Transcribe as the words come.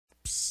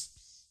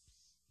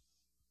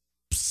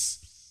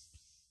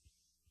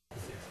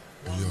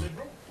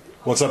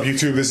What's up,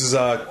 YouTube? This is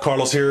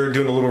Carlos here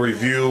doing a little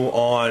review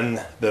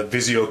on the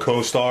Vizio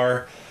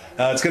Co-Star.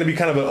 It's going to be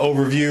kind of an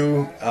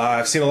overview.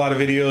 I've seen a lot of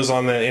videos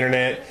on the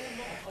internet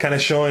kind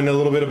of showing a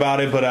little bit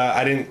about it, but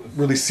I didn't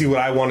really see what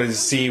I wanted to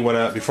see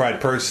before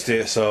I'd purchased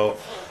it, so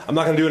I'm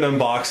not going to do an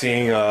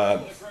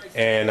unboxing.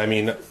 And I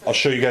mean, I'll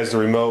show you guys the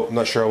remote. I'm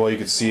not sure how well you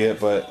can see it,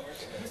 but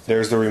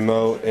there's the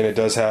remote, and it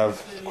does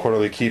have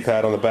quarterly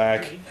keypad on the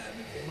back.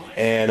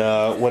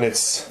 And when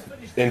it's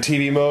in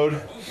TV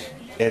mode,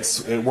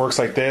 it works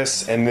like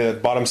this, and the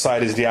bottom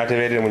side is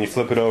deactivated, and when you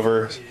flip it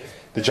over,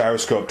 the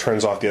gyroscope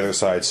turns off the other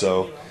side.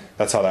 So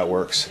that's how that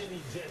works.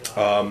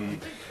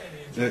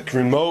 The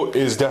remote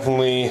is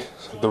definitely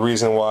the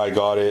reason why I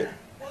got it.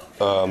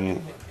 Well,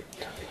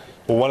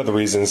 one of the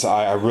reasons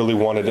I really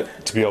wanted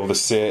to be able to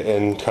sit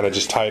and kind of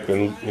just type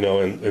and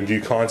and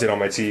view content on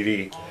my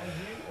TV.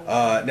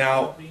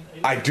 Now,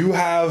 I do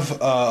have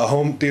a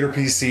home theater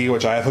PC,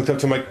 which I have hooked up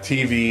to my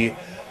TV.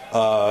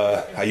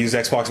 I use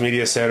Xbox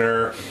Media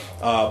Center,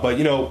 but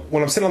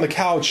when I'm sitting on the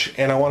couch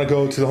and I want to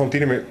go to the home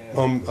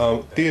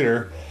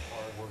theater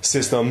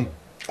system,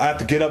 I have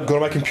to get up, go to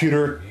my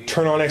computer,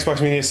 turn on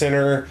Xbox Media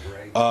Center,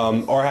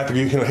 or I have to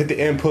hit the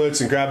inputs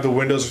and grab the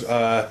Windows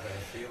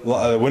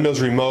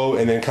remote,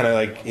 and then kind of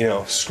like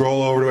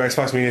scroll over to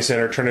Xbox Media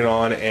Center, turn it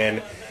on,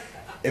 and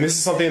this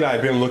is something that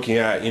I've been looking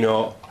at.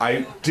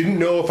 I didn't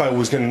know if I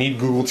was going to need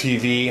Google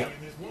TV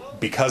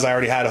because I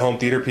already had a home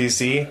theater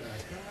PC,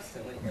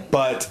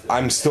 but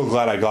I'm still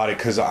glad I got it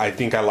because I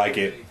think I like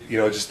it.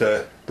 Just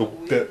the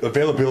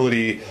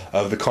availability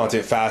of the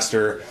content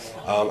faster.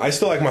 I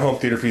still like my home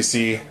theater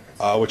PC,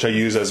 which I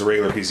use as a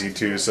regular PC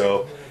too,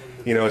 so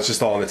it's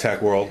just all in the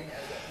tech world.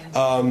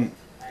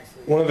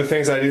 One of the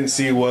things I didn't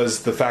see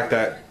was the fact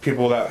that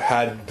people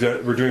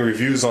that were doing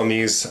reviews on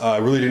these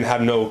really didn't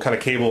have no kind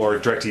of cable or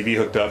DirecTV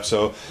hooked up.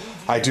 So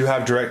I do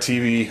have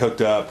DirecTV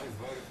hooked up,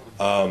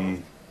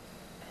 and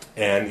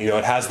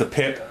it has the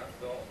PIP,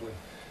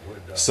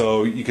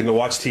 so you can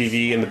watch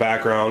TV in the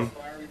background.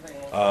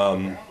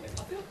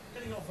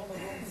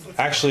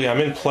 Actually, I'm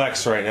in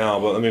Plex right now,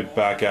 but let me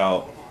back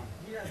out.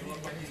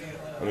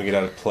 Let me get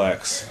out of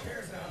Plex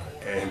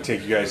and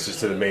take you guys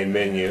just to the main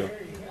menu.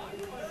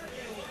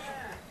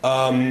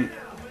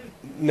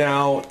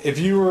 Now, if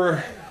you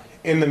were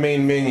in the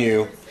main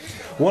menu,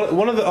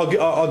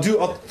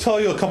 I'll tell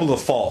you a couple of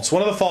the faults.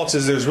 One of the faults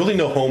is there's really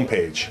no home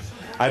page.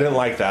 I didn't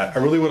like that. I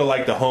really would have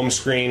liked the home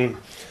screen.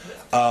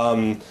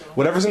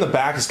 Whatever's in the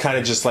back is kind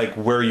of just like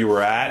where you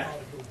were at.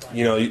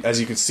 As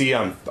you can see,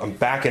 I'm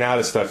backing out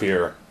of stuff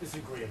here,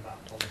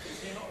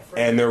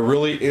 and there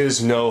really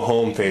is no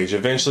home page.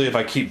 Eventually, if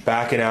I keep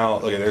backing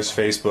out, look, there's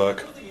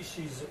Facebook.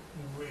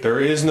 There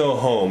is no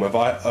home. If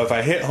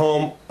I hit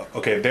home,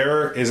 okay,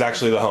 there is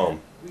actually the home.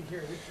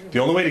 The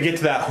only way to get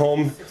to that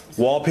home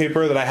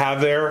wallpaper that I have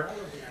there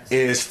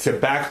is to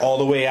back all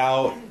the way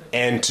out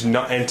and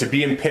to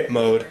be in PIP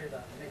mode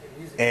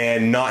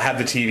and not have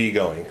the TV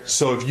going.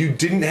 So if you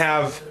didn't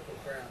have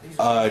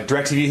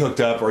DirecTV hooked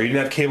up, or you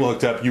didn't have cable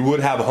hooked up, you would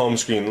have a home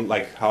screen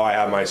like how I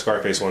have my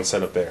Scarface one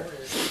set up there.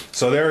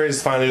 So there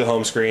is finally the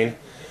home screen,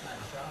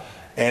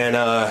 and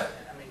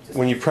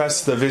when you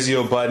press the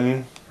Vizio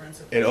button,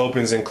 it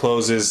opens and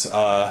closes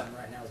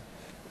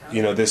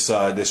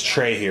this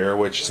tray here,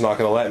 which is not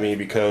going to let me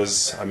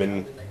because I'm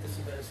in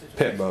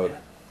PIP mode.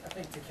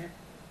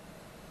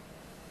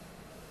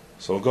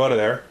 So we'll go to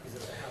there,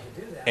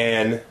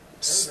 and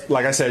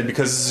like I said,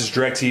 because this is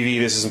DirecTV,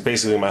 this is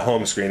basically my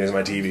home screen is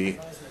my TV.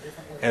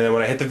 And then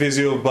when I hit the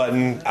Vizio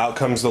button, out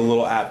comes the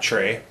little app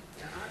tray.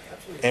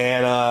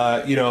 And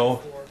I'll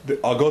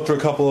go through a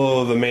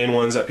couple of the main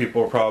ones that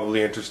people are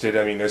probably interested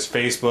in. I mean, there's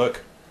Facebook,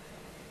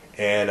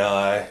 and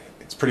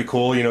it's pretty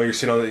cool. You're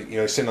sitting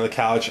on the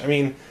couch. I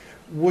mean,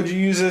 would you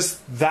use this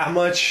that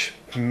much?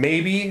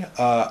 Maybe.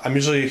 I'm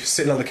usually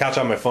sitting on the couch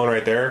on my phone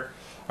right there.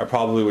 I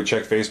probably would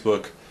check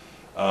Facebook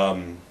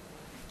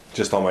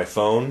just on my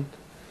phone.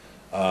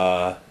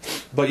 But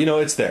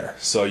it's there,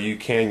 so you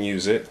can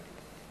use it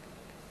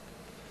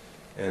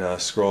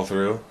and scroll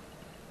through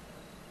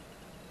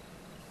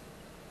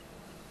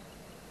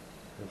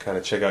and kind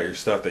of check out your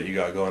stuff that you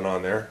got going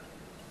on there.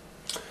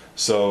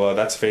 So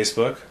that's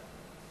Facebook,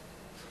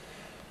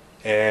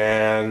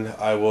 and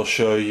I will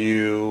show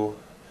you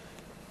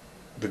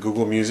the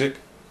Google Music.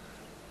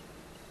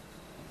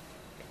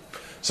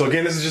 So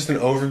again, this is just an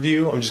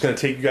overview. I'm just going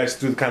to take you guys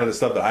through kind of the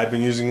stuff that I've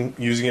been using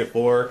it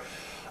for.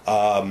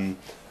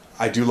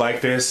 I do like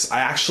this.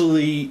 I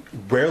actually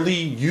rarely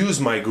use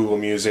my Google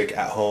Music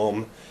at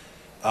home,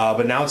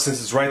 but now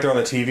since it's right there on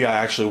the TV, I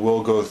actually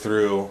will go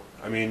through.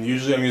 I mean,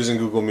 usually I'm using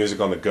Google Music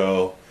on the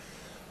go.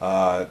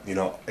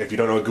 If you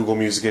don't know what Google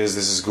Music is,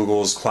 this is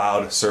Google's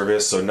cloud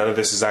service, so none of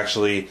this is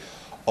actually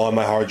on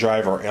my hard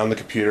drive or on the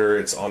computer.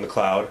 It's on the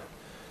cloud.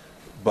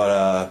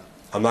 But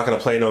I'm not going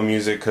to play no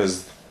music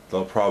because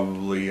they'll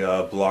probably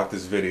block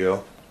this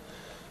video.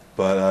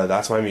 But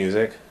that's my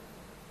music.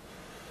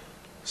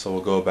 So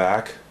we'll go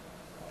back.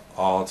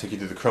 I'll take you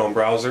to the Chrome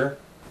browser.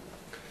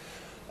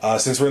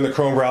 Since we're in the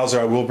Chrome browser,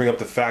 I will bring up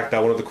the fact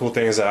that one of the cool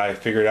things that I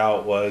figured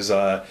out was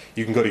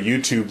you can go to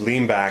YouTube,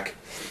 lean back,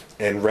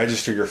 and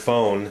register your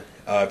phone.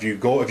 If you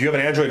have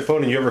an Android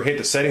phone and you ever hit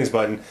the settings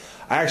button,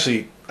 I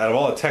actually, out of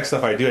all the tech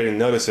stuff I do, I didn't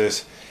notice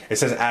this. It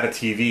says add a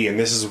TV, and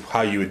this is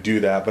how you would do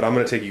that. But I'm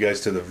going to take you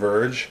guys to The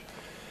Verge.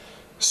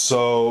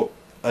 So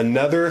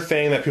another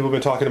thing that people have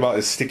been talking about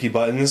is sticky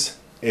buttons.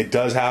 It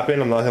does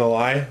happen, I'm not going to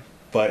lie,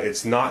 but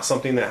it's not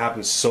something that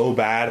happens so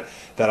bad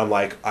that I'm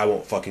like, I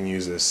won't fucking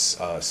use this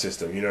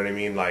system. You know what I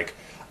mean? Like,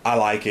 I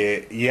like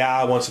it.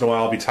 Yeah, once in a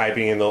while I'll be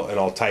typing and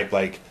I'll type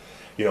like,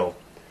 you know,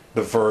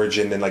 The Verge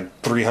and then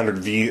like 300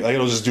 V. Like,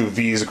 it'll just do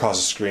V's across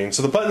the screen.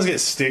 So the buttons get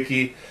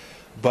sticky,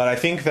 but I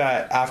think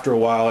that after a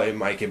while it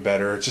might get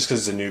better, just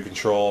because it's a new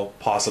control,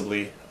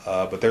 possibly.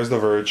 But there's The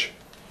Verge.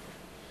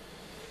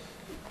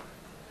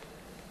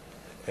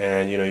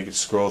 And you know, you can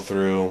scroll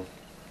through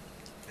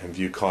and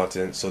view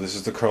content. So this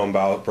is the Chrome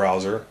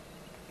browser,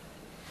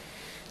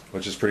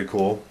 which is pretty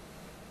cool.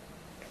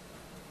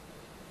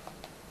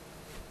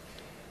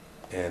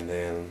 And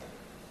then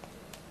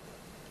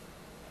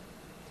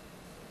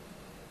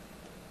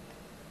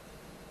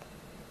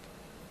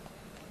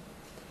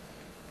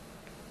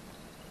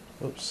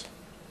oops.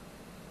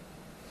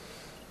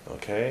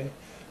 Okay.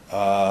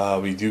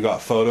 We do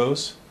got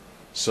photos.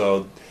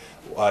 So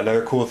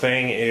another cool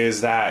thing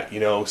is that,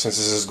 you know, since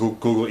this is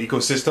Google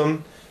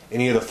ecosystem,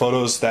 any of the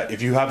photos that,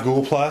 if you have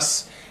Google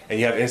Plus and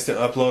you have instant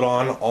upload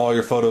on, all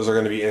your photos are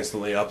going to be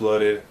instantly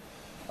uploaded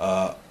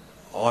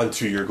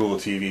onto your Google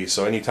TV.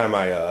 So anytime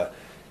I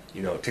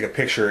you know, take a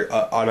picture, it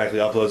automatically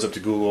uploads up to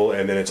Google,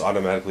 and then it's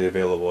automatically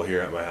available here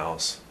at my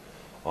house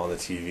on the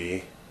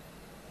TV.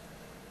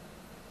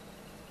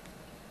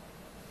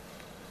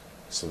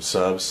 Some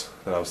subs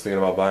that I was thinking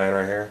about buying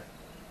right here.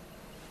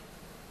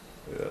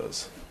 Look at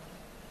those.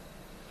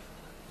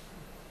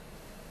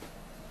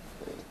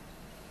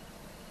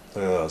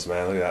 Look at those,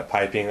 man. Look at that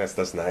piping.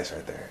 That's nice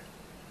right there.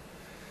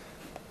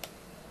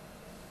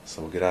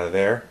 So we'll get out of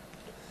there.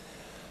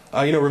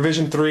 You know,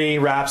 Revision 3,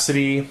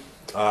 Rhapsody.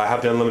 I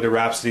have the unlimited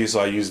Rhapsody,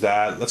 so I use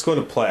that. Let's go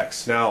into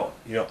Plex. Now,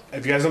 you know,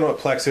 if you guys don't know what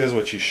Plex is,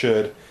 which you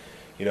should,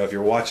 you know, if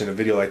you're watching a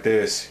video like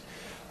this,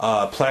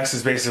 Plex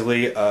is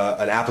basically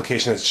an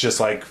application that's just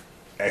like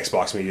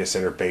Xbox Media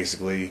Center,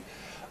 basically.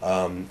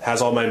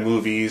 Has all my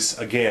movies.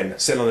 Again,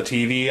 sitting on the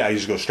TV, I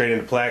just go straight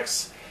into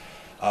Plex.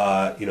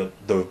 You know,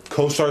 the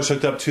co-star is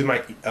hooked up to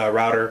my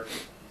router,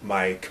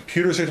 my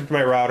computer is hooked up to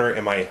my router,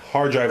 and my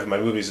hard drive of my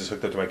movies is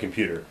hooked up to my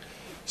computer.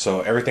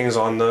 So everything is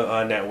on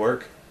the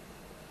network,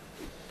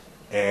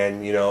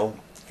 and you know,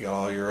 you got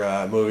all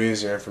your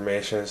movies, your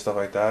information, and stuff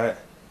like that.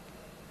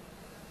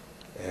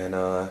 And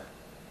we'll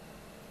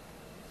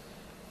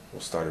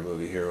start a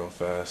movie here real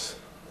fast.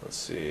 Let's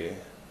see,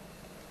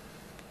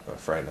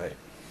 Friday night.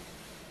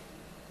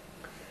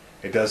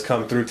 It does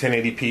come through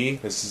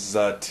 1080p. This is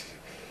let's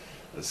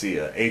see,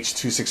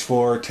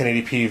 H.264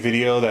 1080p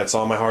video that's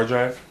on my hard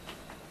drive.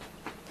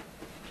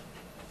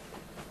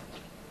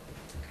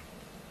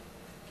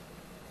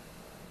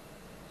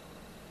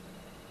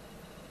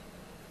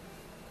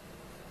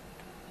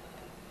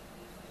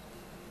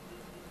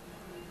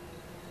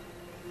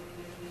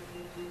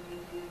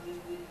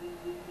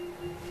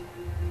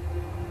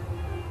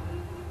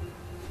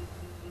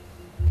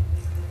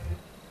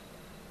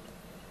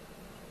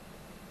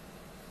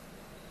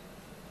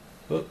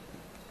 Oop.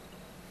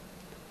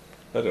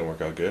 That didn't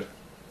work out good.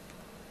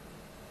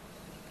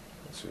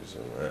 Let's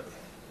resume that.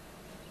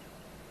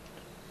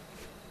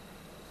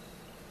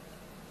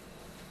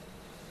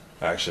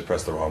 I actually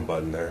pressed the wrong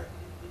button there.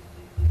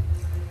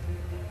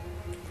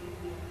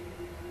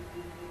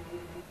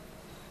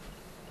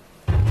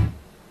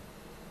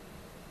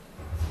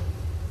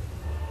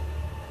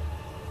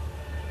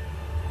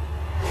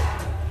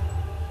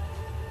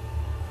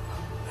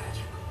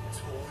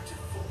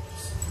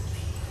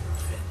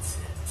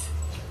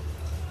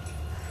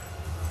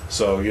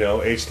 So, you know,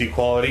 HD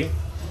quality.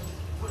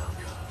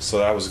 So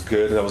that was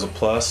good. That was a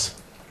plus.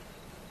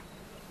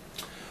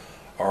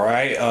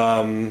 Alright,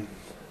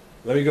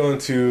 let me go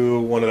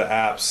into one of the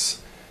apps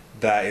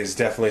that is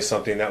definitely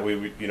something that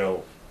we you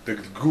know, the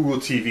Google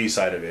TV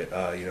side of it,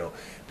 you know,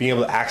 being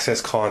able to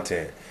access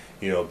content,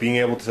 you know, being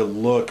able to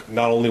look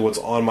not only what's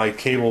on my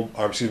cable,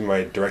 or excuse me,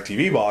 my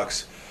DirecTV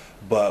box,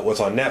 but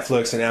what's on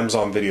Netflix and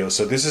Amazon Video.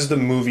 So this is the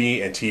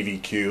movie and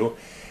TV queue,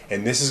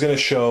 and this is going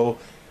to show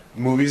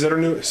movies that are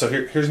new. So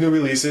here's new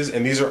releases,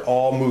 and these are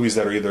all movies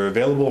that are either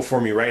available for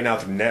me right now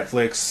through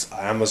Netflix,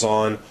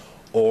 Amazon,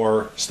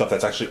 or stuff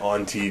that's actually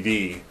on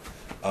TV,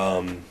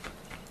 on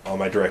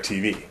my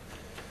DirecTV.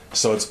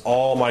 So it's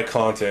all my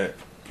content,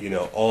 you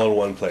know, all in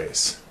one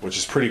place, which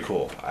is pretty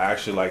cool. I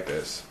actually like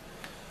this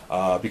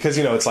because,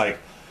 you know, it's like,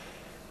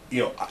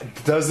 you know,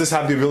 does this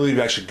have the ability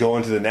to actually go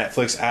into the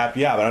Netflix app?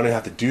 Yeah, but I don't even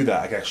have to do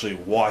that. I can actually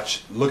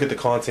look at the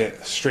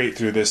content straight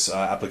through this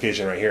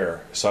application right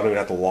here. So I don't even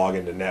have to log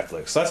into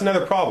Netflix. So that's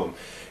another problem.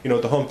 You know,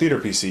 with the home theater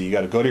PC, you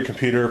got to go to your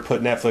computer,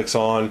 put Netflix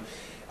on,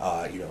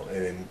 you know,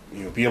 and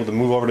then, be able to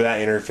move over to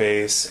that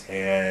interface.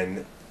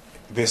 And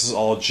this is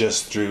all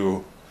just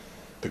through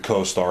the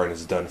co-star and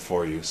it's done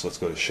for you. So let's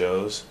go to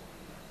shows.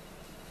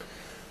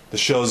 The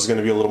shows is going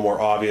to be a little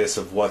more obvious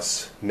of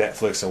what's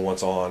Netflix and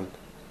what's on.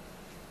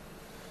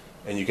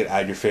 And you can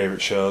add your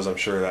favorite shows. I'm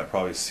sure that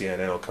probably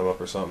CNN will come up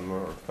or something,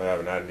 or if I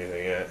haven't added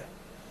anything yet.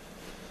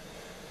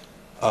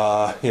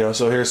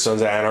 So here's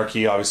Sons of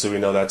Anarchy. Obviously we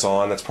know that's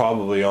on. That's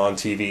probably on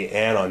TV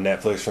and on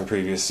Netflix from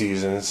previous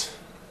seasons.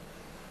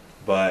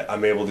 But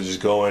I'm able to just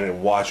go in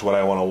and watch what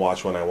I want to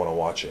watch when I want to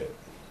watch it.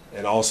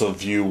 And also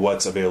view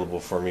what's available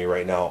for me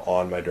right now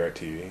on my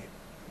DirecTV.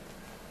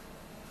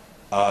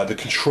 The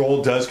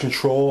control does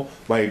control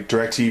my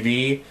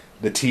DirecTV,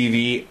 the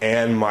TV,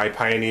 and my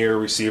Pioneer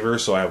receiver.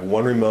 So I have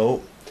one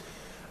remote,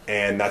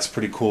 and that's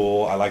pretty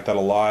cool. I like that a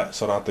lot,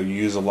 so I don't have to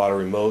use a lot of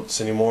remotes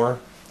anymore.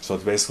 So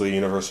it's basically a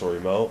universal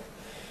remote.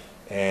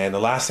 And the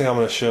last thing I'm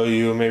going to show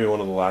you, maybe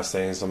one of the last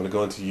things, I'm going to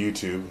go into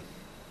YouTube.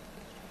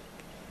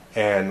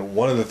 And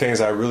one of the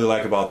things I really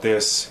like about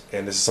this,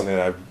 and this is something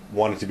that I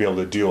wanted to be able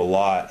to do a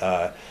lot,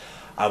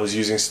 I was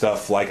using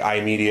stuff like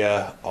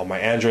iMedia on my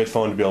Android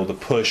phone to be able to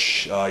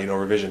push,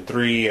 Revision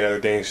 3 and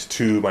other things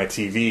to my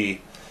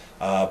TV.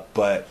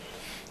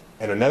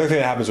 And another thing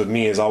that happens with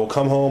me is I will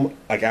come home,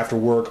 like after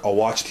work, I'll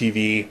watch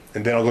TV,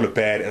 and then I'll go to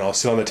bed and I'll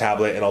sit on the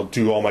tablet and I'll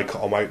do all my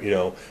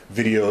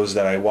videos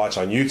that I watch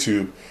on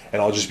YouTube,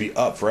 and I'll just be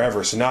up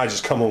forever. So now I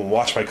just come home and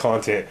watch my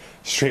content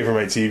straight from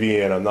my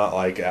TV, and I'm not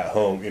like at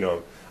home,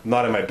 I'm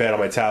not in my bed on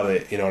my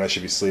tablet, and I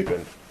should be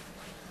sleeping.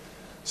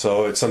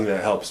 So it's something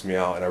that helps me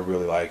out, and I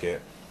really like it.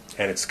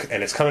 And it's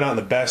coming out in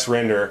the best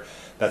render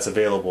that's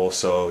available.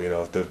 So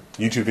if the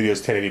YouTube video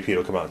is 1080p,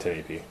 it'll come out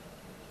in 1080p.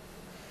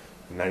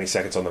 90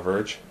 seconds on the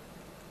verge.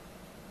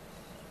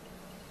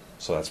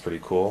 So that's pretty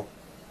cool.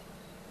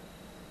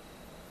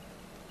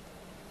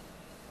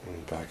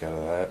 And back out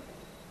of that.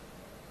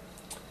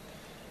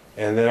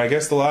 And then I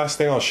guess the last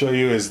thing I'll show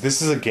you is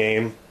this is a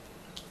game.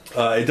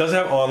 It does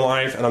have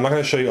OnLive, and I'm not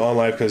going to show you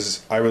OnLive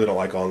because I really don't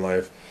like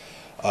OnLive.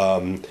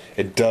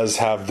 It does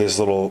have this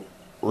little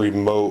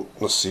remote.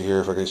 Let's see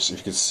here if you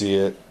can see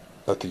it.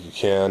 I think you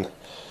can.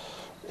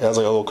 It has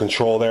like a little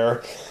control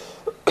there.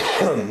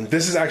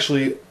 This is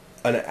actually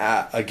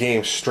a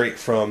game straight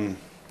from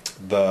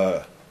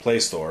the Play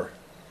Store,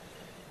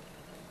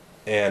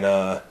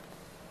 and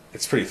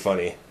it's pretty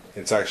funny.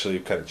 It's actually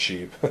kind of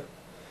cheap,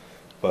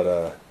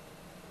 but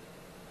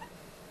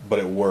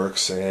it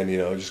works, and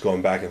just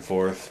going back and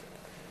forth.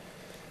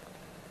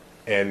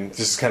 And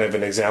this is kind of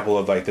an example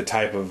of like the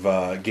type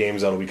of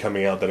games that will be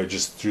coming out that are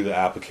just through the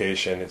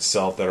application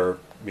itself that are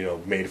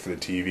made for the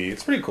TV.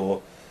 It's pretty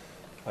cool.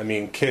 I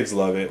mean, kids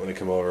love it when they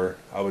come over.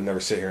 I would never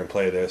sit here and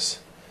play this,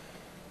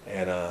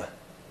 and I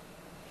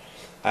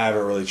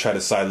haven't really tried to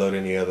sideload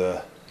any of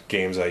the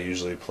games I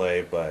usually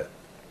play, but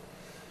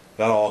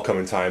that'll all come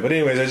in time. But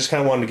anyways, I just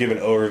kind of wanted to give an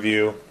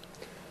overview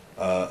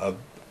of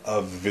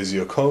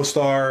Vizio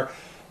Co-Star,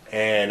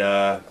 and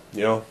I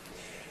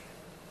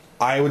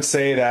would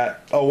say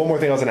that. Oh, one more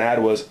thing I was going to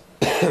add was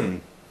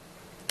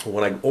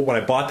when I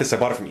bought this, I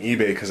bought it from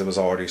eBay because it was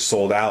already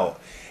sold out,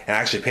 and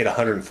I actually paid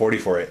 $140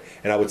 for it.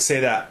 And I would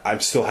say that I'm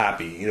still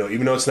happy,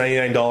 even though it's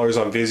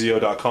 $99 on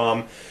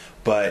Vizio.com.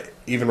 But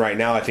even right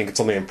now, I think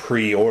it's only in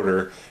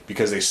pre-order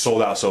because they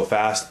sold out so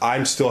fast.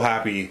 I'm still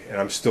happy, and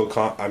I'm still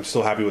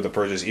happy with the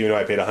purchase, even though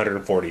I paid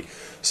 $140.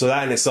 So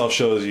that in itself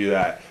shows you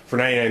that for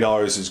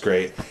 $99 is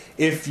great.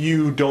 If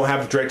you don't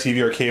have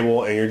DirecTV or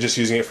cable and you're just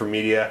using it for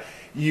media,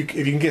 if you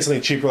can get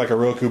something cheaper like a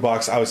Roku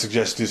box, I would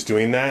suggest just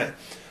doing that.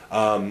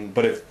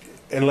 But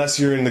unless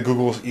you're in the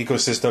Google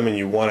ecosystem and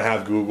you want to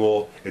have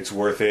Google, it's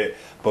worth it.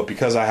 But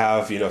because I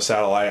have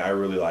satellite, I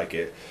really like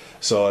it.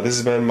 So this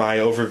has been my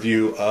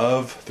overview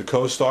of the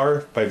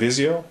Co-Star by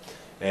Vizio,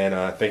 and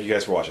thank you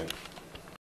guys for watching.